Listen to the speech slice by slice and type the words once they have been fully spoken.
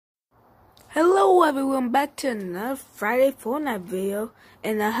Hello everyone, back to another Friday Fortnite video,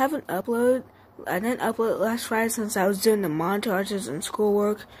 and I didn't upload last Friday since I was doing the montages and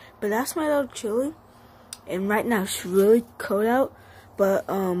schoolwork, but that's my dog Chili, and right now it's really cold out, but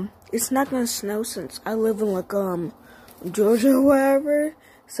it's not gonna snow since I live in Georgia or wherever,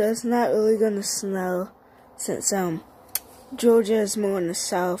 so it's not really gonna snow since Georgia is more in the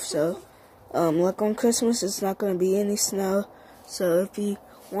south, so like on Christmas it's not gonna be any snow, so if you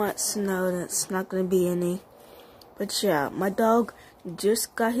want snow, that's not gonna be any. But yeah, my dog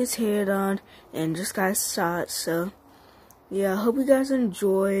just got his hair done and just got shot, so yeah, I hope you guys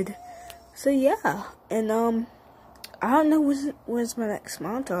enjoyed. So yeah, and I don't know when's my next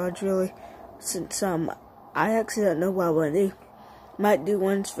montage really, since I actually don't know what I want to do. Might do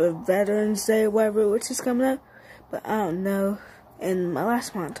ones for Veterans Day or whatever, which is coming up, but I don't know. And my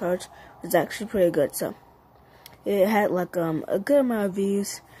last montage was actually pretty good, so it had a good amount of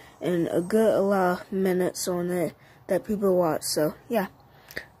views and a lot of minutes on it that people watched. So yeah,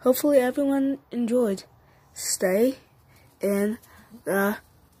 hopefully everyone enjoyed. Stay in the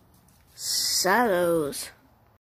shadows.